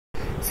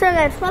So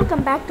guys,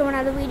 welcome back to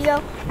another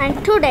video,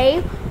 and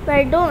today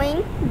we're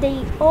doing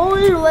the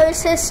old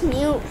versus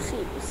new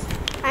series.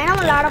 I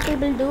know a lot of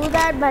people do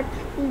that, but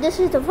this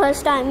is the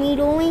first time me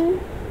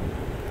doing.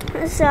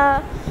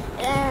 So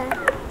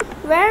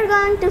we're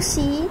going to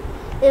see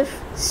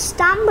if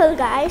Stumble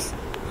guys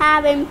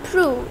have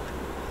improved.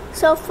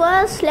 So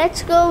first,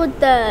 let's go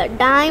with the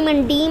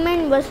Diamond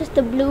Demon versus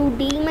the Blue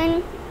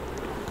Demon.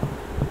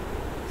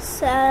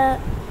 So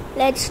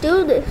let's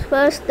do this.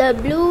 First, the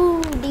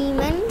Blue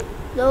Demon,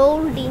 the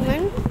old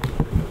demon.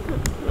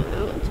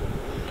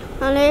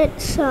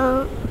 Let's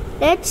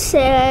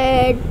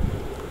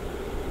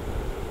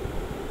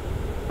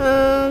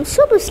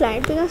Super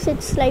Slide, because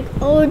it's like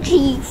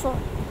OG for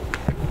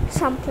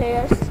some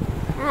players,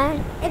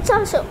 and it's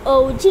also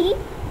OG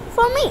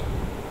for me.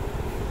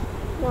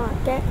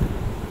 Okay.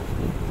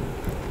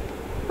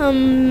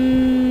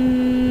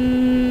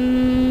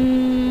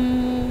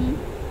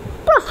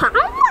 Bro, how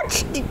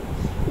much did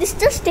this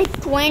just take?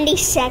 20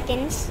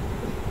 seconds.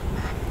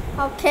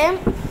 Okay.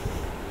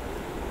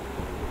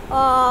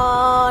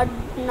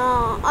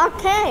 No.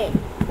 Okay.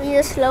 We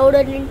just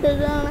loaded into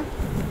the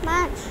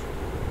match.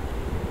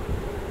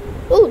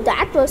 Oh,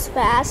 that was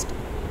fast.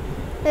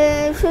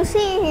 If you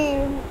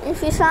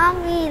saw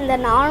me in the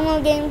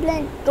normal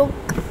gameplay, it took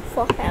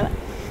forever.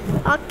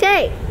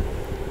 Okay.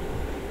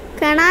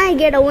 Can I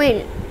get a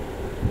win?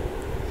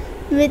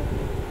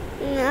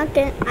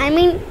 Okay. I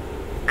mean,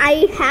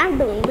 I have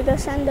to win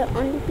because I'm the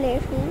only player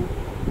here.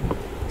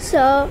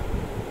 So,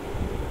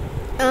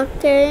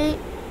 okay.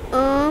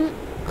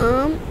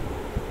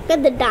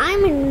 Get the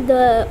diamond,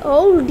 the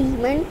old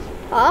demon,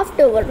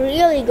 after a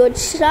really good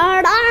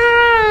start.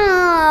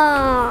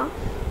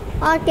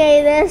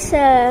 Okay, there's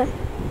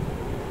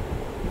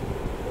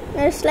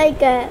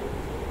like a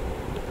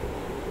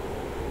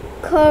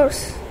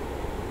curse.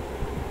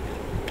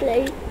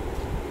 Like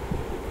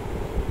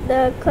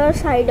the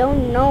curse I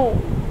don't know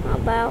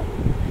about.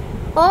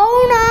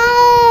 Oh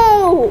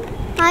no!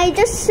 I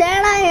just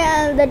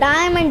said the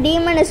Diamond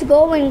Demon is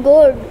going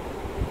good.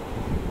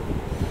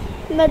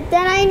 But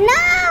then I know!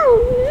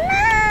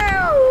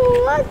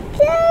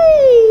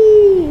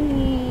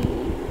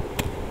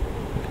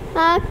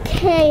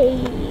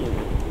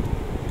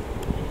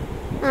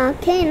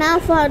 Okay, now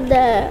for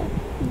the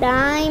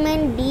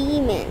Diamond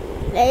Demon.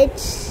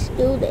 Let's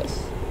do this.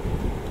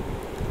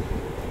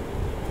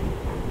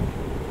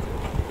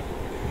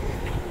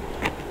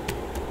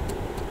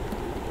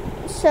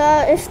 So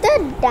if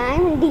the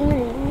Diamond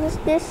Demon loses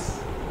this,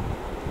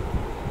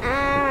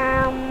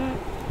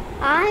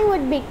 I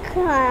would be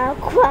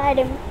quite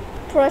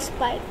impressed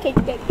by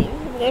KitKat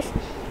Games, because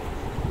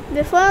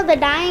before the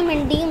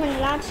Diamond Demon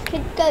launched,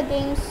 KitKat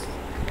Games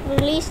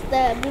released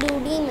the Blue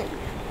Demon.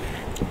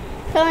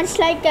 So it's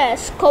like a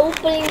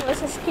Scopely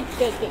versus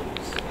KitKat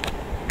Games.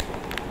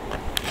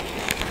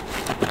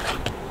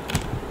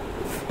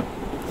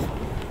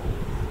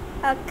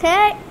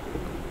 Okay,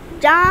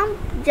 jump.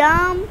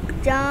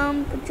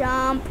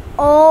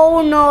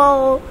 Oh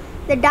no!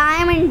 The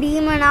Diamond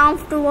Demon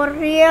off to a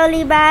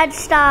really bad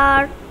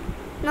start.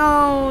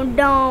 No.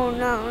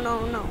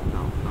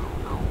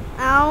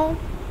 Ow.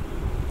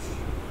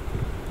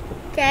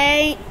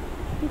 Okay.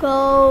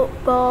 Go.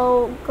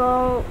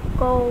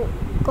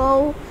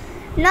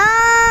 No!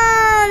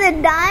 The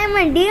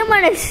Diamond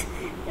Demon is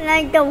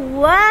like the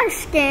worst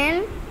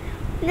skin.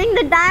 I think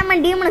the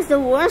Diamond Demon is the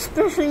worst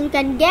person you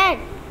can get.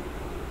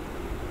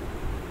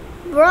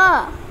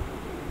 Bruh.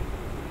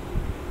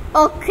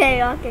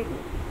 Okay.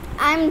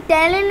 I'm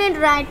telling it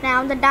right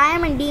now, the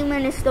Diamond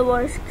Demon is the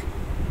worst.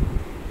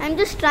 I'm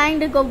just trying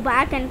to go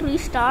back and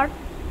restart.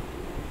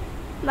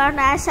 But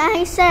as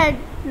I said,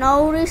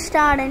 no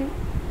restarting.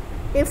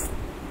 Just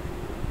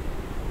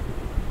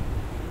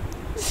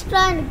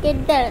trying to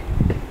get there.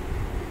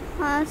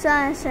 As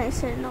I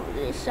said, no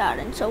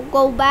restarting. So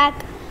go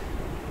back.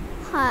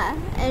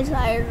 As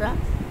I run.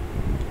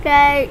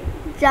 Okay,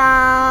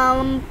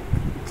 jump.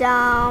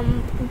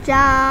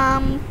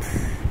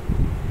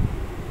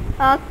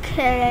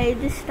 Okay,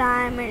 this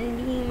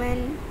Diamond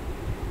Demon.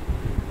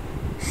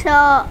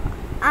 So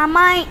am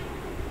I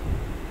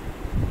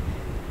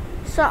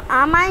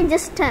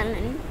just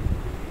telling,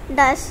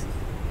 does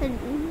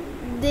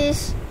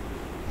this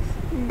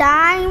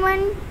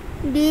Diamond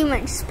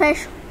Demon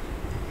special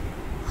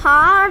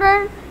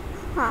harder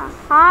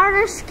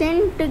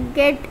skin to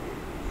get?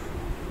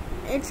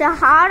 It's a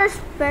harder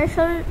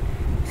special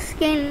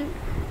skin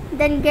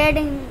than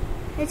getting.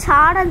 It's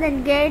harder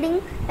than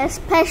getting a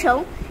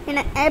special in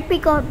an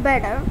epic or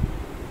better.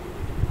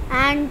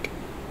 And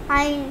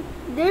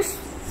this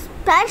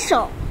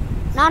special,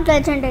 not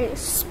legendary,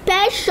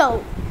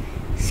 special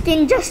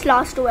skin just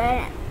lost to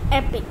an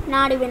epic,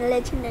 not even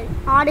legendary,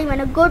 not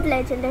even a good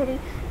legendary,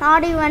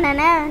 not even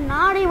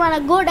a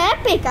good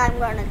epic. I'm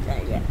gonna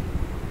tell you,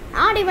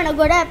 not even a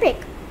good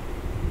epic.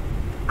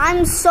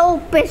 I'm so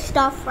pissed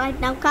off right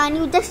now. Can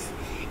you just,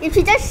 if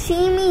you just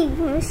see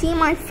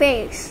my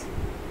face,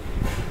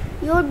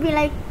 you would be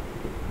like,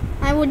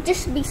 I would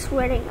just be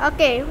sweating.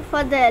 Okay,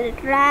 for the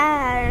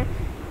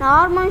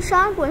normal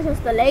shark versus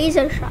the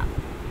laser shark.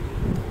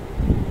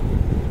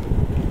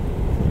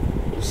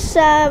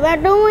 So we're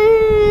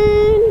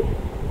doing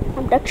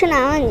Abduction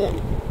Avenue.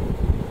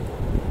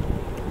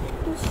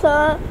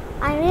 So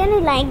I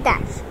really like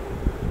that.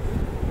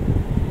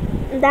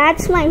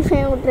 That's my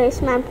favorite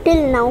race map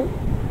till now.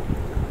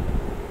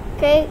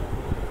 Okay.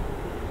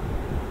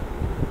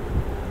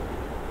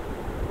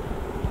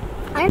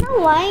 I don't know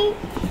why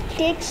it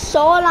takes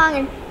so long.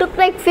 It took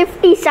like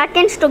 50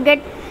 seconds to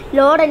get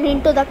loaded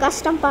into the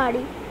custom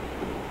party.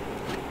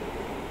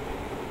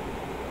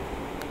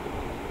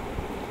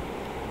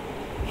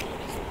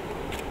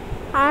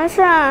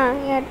 Also,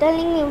 you're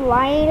telling me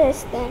why it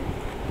is then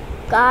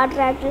card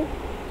rattle.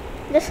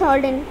 Just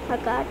holding a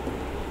card.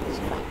 It's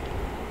fine.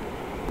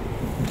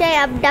 Okay,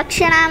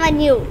 Abduction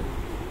Avenue.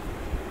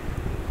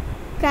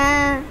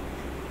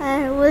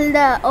 Will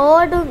the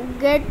old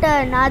get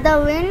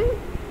another win,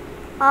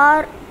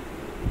 or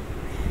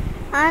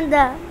and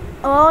the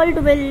old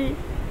will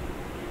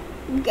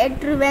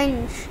get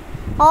revenge?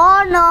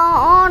 Oh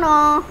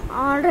no,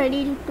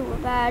 already to a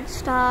bad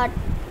start.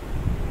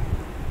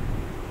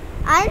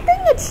 I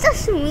think it's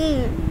just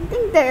me. I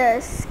think the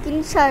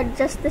skins are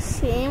just the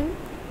same.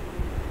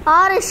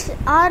 Or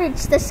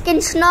it's the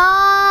skins.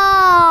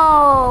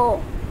 No.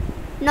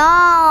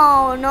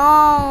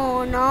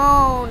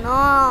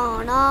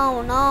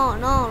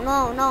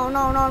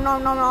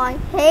 I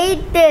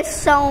hate this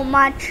so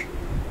much.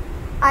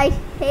 I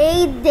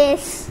hate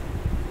this.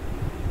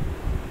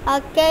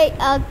 Okay.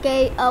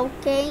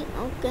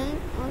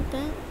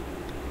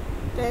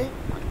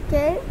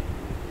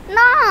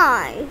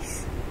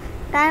 Nice.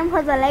 Time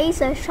for the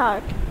laser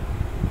shot.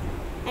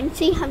 And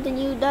see how the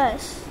new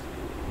does.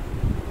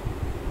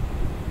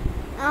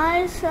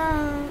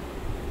 Also,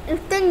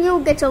 if the new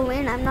gets a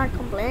win, I'm not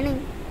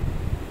complaining.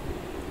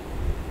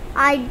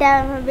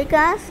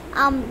 Because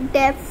I'm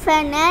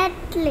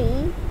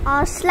definitely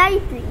or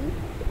slightly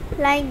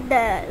like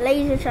the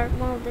laser shot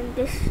more than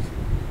this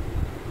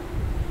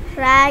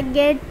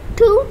ragged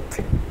tooth.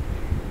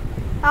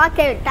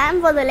 Okay,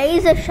 time for the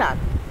laser shot.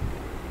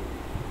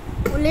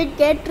 Will it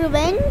get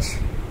revenge?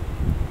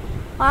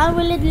 Or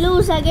will it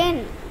lose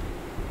again?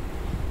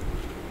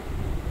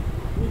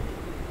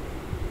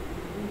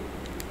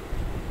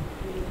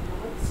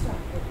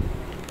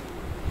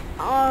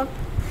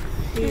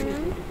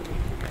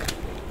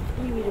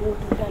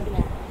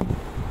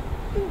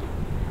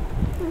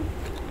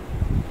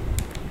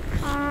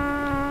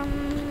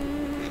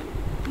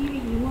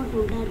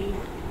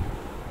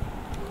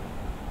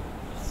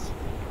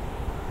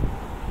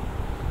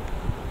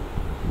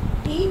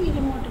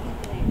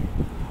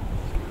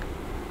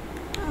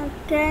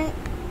 Okay.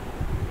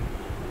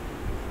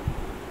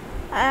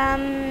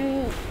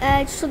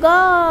 Let's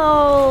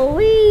go.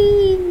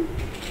 Wee.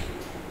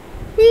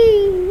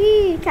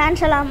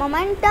 Cancel our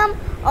momentum.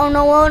 Oh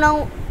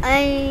no.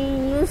 I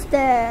used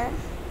the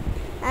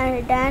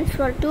dance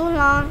for too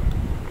long.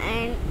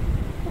 And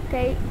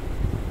okay.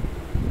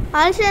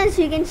 Also, as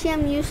you can see,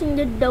 I'm using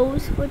the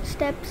Doe's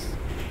footsteps,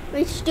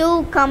 which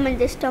do come in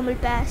this tumble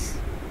pass.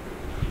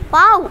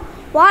 Wow,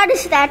 what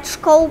is that,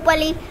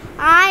 Scopely?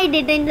 I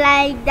didn't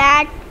like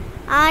that.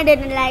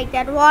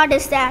 What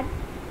is that?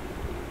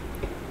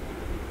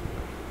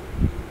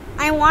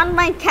 I want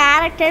my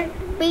character to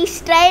be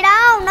straight.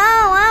 Oh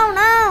no.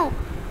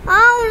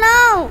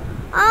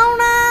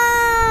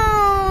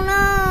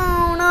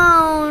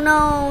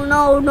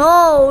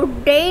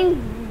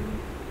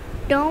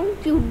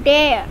 Don't you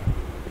dare.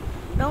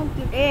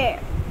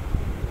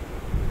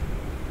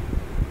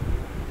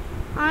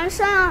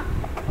 Also,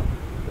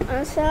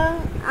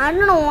 I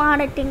don't know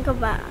what I think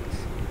about.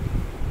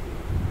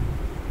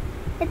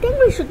 I think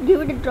we should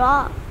give it a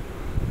draw.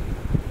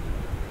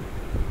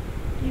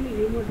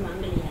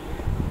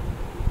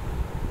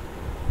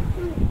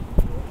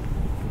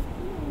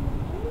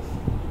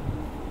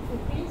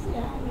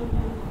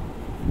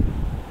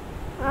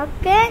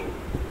 Okay,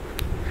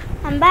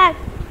 I'm back.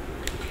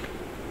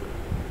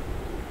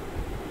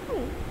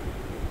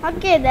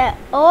 Okay, the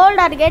old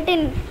are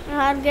getting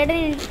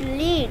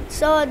lead.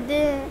 So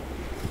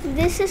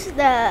this is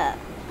the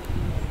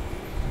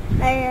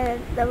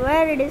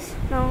where it is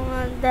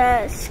now,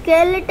 the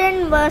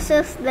skeleton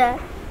versus the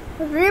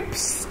rip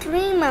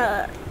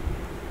streamer.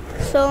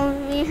 So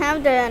we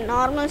have the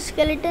normal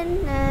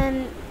skeleton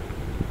and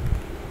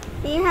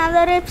we have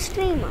the rip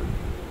streamer.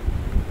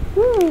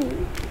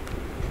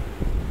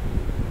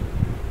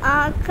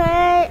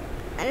 Okay,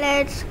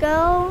 let's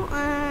go.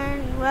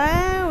 And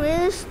where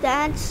is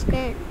that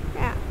skin?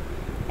 Yeah,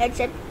 let's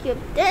execute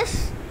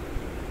this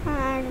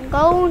and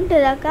go into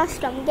the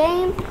custom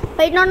game.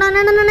 Wait, no.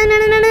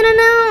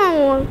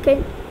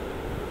 Okay.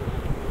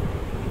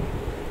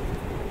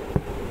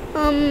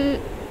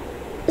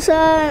 So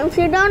if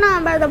you don't know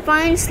about the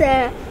points,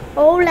 the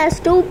old has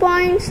 2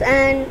 points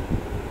and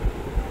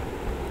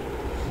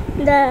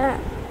the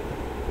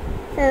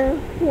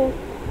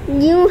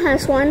new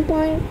has 1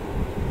 point.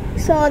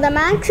 So the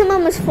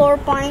maximum is 4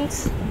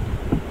 points.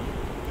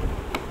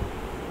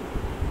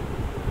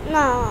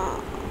 No.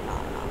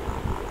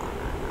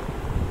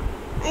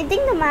 I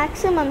think the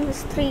maximum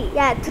is 3.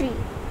 Yeah, 3.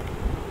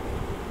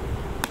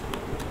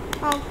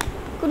 Oh,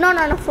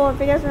 No, 4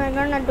 because we're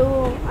gonna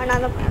do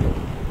another battle.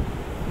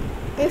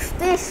 If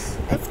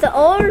the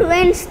old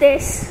wins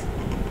this,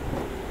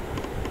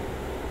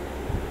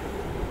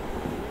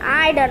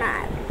 I don't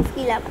know.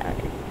 Feel about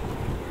it.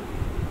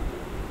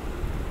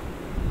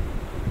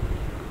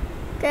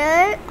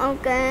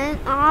 Okay.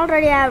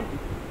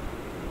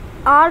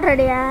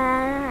 Already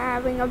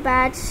having a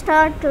bad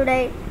start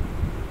today.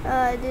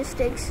 This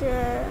takes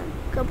a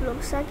couple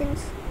of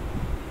seconds.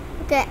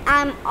 Okay,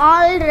 I'm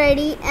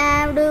already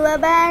having a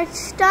bad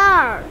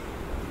start.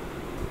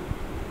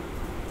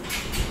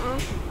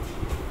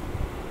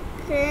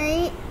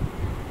 Okay.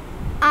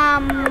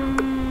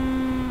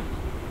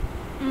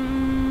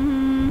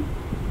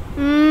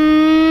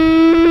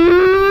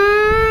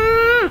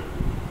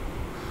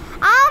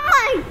 Oh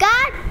my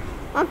God.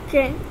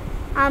 Okay,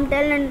 I'm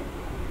telling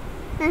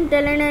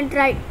it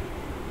right.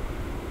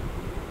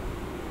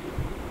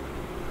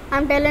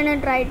 I'm telling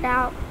it right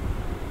now.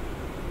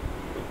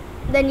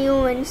 The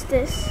new wins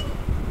this.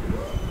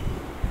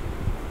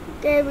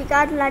 Okay, we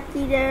got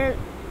lucky there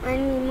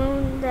when we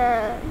moved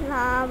the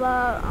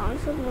lava.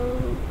 Also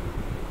moved.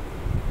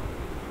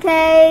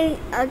 Okay.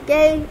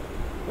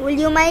 Will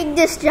you make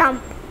this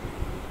jump?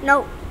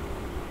 No.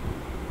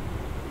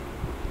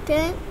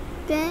 Okay.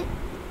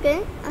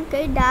 Die.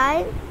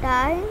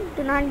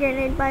 Do not get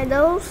hit by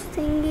those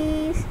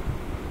thingies.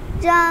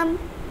 Jump.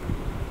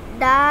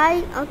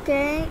 Die.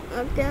 Okay.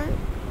 Did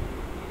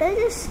I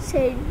just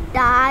say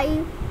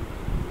die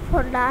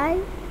for die?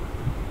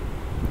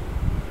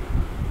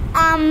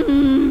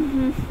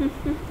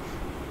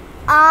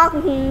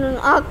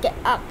 Okay.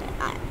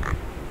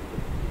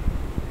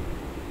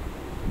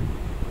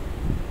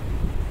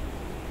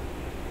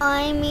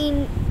 I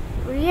mean,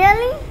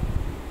 really?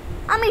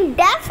 I mean,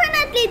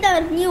 definitely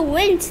the new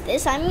wins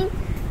this. I mean,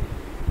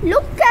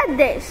 look at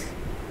this.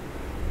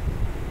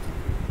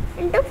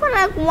 It took for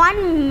like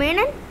 1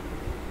 minute.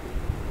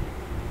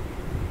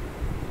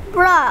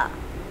 Bruh.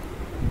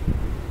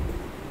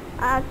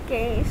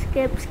 Okay,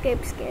 skip.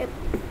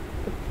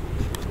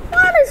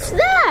 What is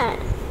that?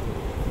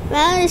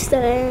 Where is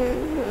the...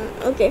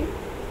 Okay.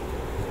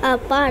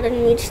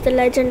 Pardon me, it's the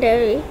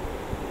legendary.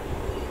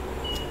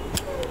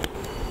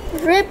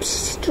 Rip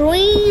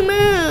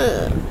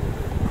Streamer.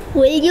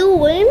 Will you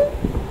win?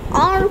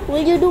 Or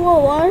will you do a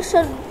worse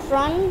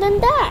run than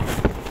that?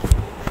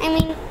 I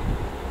mean,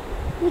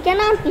 we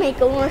cannot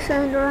make a worse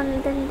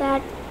run than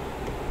that.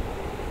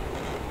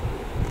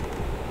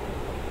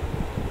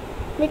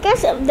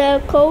 Because of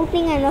the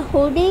coating and the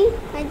hoodie,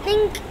 I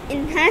think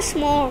it has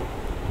more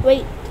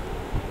weight.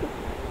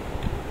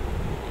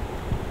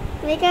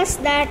 Because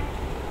that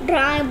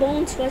dry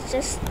bones was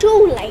just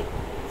too light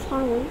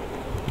for me.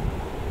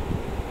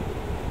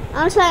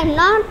 Also, I'm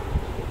not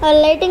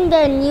letting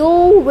the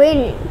new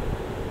win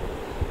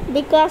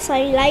because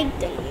I like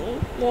the new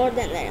more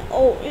than the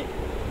old.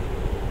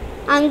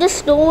 I'm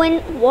just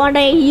doing what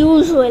I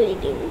usually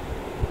do.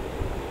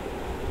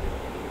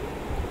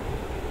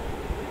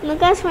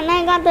 Because when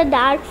I got the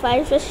Dark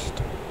Fire Fist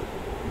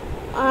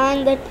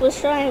and the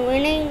Twister, I'm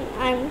winning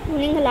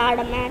a lot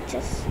of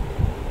matches.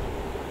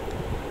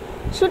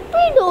 Should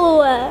we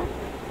do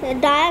the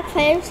Dark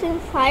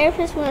Fire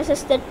Fist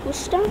versus the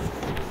Twister?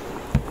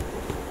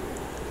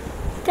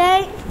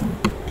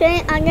 Okay,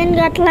 again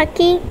got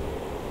lucky.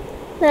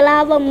 The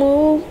lava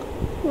moved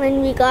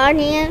when we got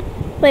here.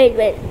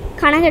 Wait.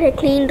 Can I get a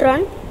clean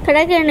run?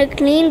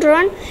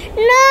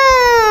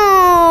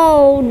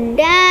 No!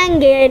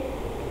 Dang it.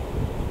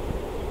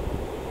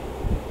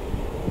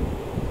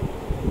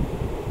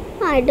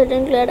 I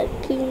didn't get a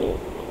clean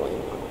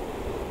run.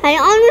 I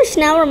almost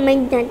never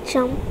make that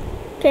jump.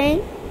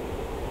 Okay.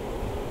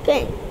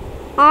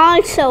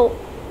 Also,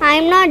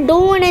 I'm not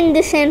doing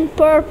this on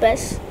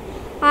purpose.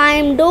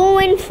 I'm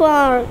doing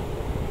for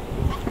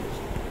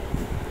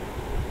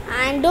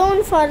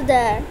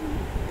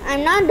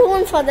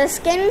the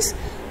skins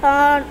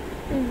and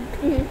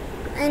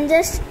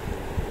just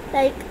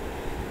like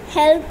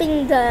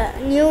helping the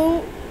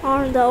new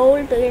or the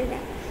old together.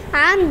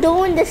 I'm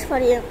doing this for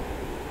you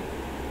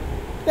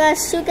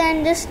because you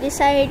can just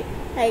decide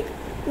like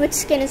which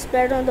skin is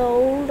better, the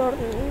old or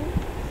the new.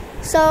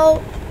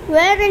 So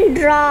we're in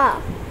draw.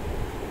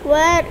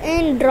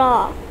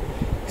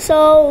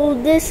 So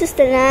this is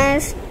the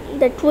last,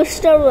 the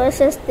Twister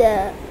versus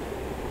the,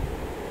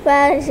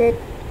 where is it?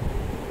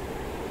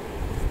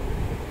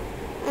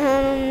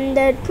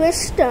 The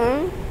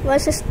Twister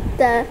versus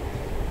the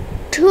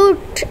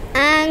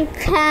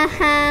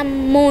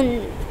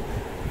Tutankhamun.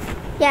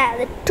 Yeah,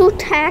 the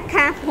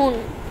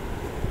Tutankhamun.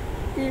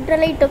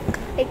 Literally took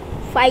like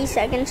 5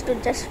 seconds to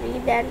just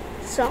read that.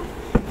 So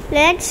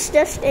let's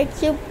just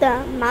equip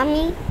the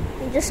mummy.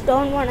 I just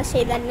don't want to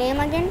say that name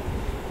again.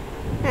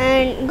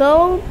 And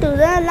go to the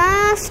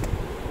last.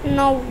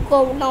 No.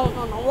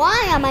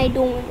 Why am I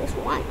doing this?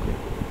 Why?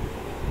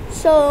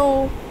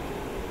 So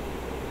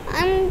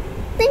I'm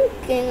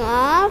thinking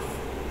of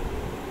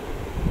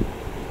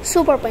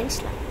Super Paint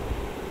Slime.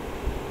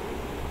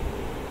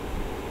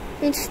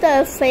 It's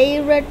the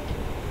favorite.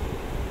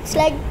 It's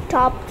like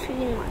top 3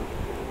 in mine.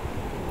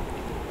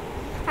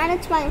 and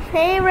it's my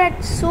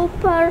favorite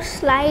super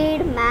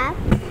slide map,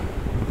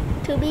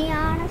 to be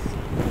honest.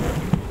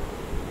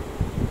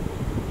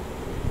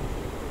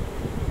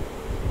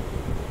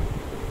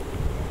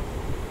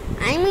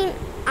 I mean,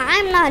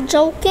 I'm not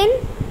joking.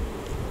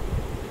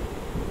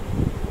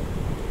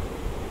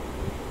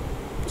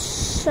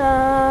 So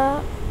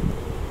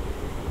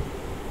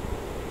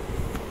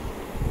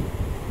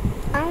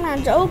I'm not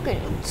joking.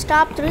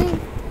 Stop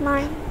reading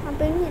my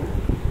opinion.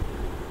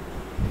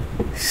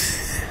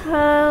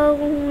 So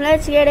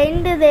let's get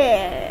into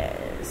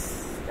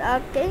this.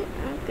 Okay.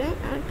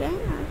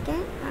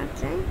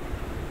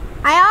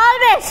 I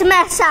always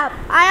mess up.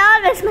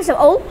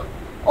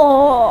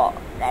 Oh,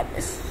 that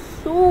is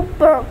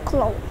super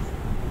close.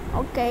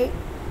 Okay.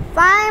 If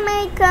I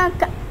make a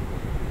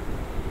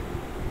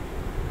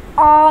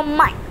oh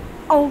my.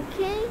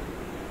 Okay.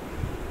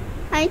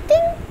 I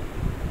think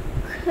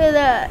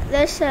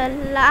there's a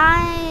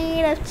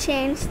light of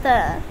chance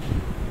the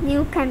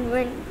new can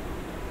win.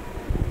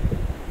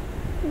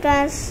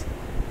 Because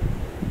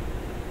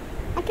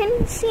I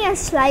can see a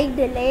slight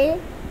delay.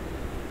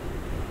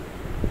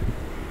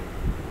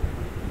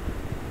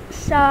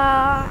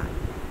 So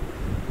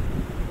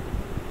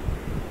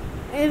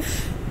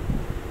if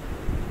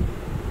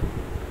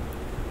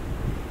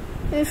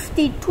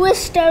the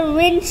Twister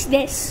wins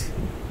this,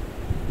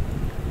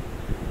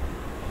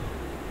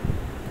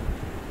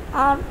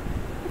 or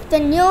if the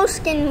new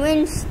skin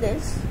wins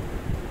this,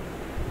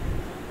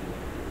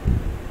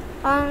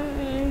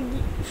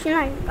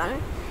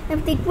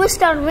 if the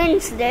Twister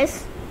wins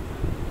this,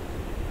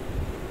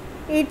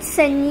 it's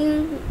the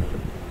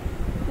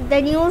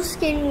new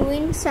skin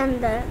wins,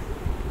 and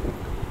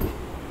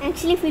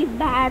actually feel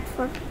bad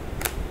for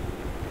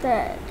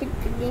the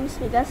KitKat Games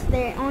because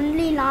they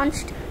only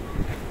launched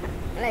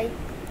like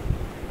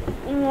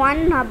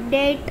one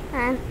update,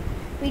 and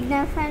we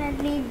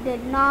definitely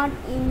did not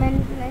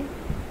even like.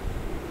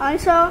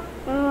 Also,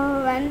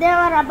 when they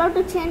were about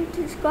to change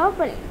to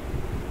Scorpion,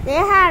 they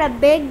had a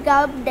big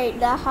update.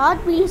 The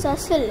Hot Wheels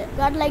Hustle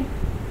got like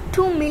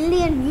 2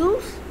 million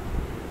views.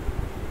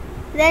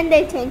 Then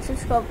they changed to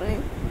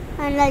Scorpion,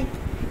 and like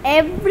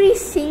every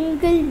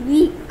single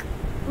week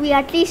we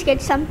at least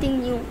get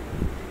something new.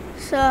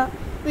 So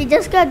we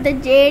just got the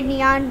Jade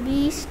Neon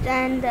Beast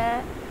and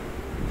the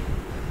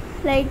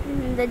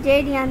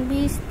Jade Neon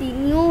Beast, the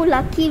new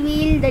Lucky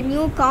Wheel, the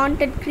new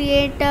content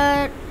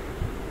creator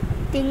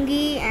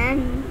thingy,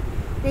 and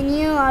the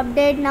new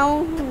update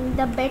now,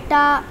 the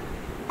beta,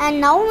 and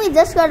now we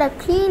just got a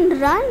clean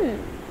run.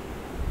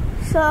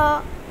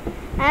 So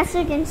as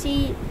you can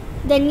see,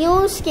 the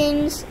new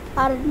skins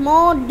are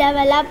more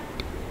developed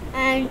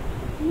and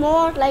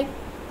more like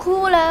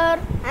cooler,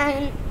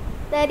 and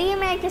the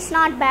remake is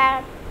not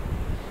bad.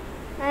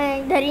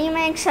 And the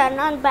remakes are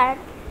not bad.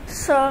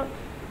 So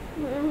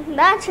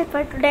that's it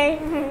for today.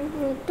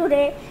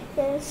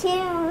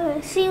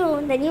 See you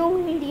in the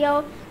new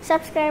video.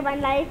 Subscribe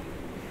and like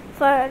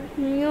for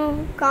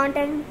new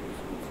content,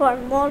 for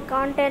more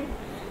content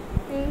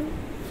in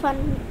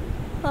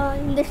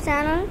this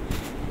channel.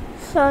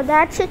 So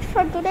that's it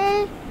for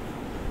today.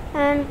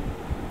 And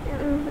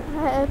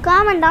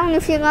comment down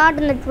if you got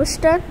in the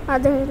Twister or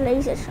the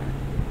laser shot.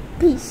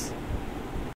 Peace.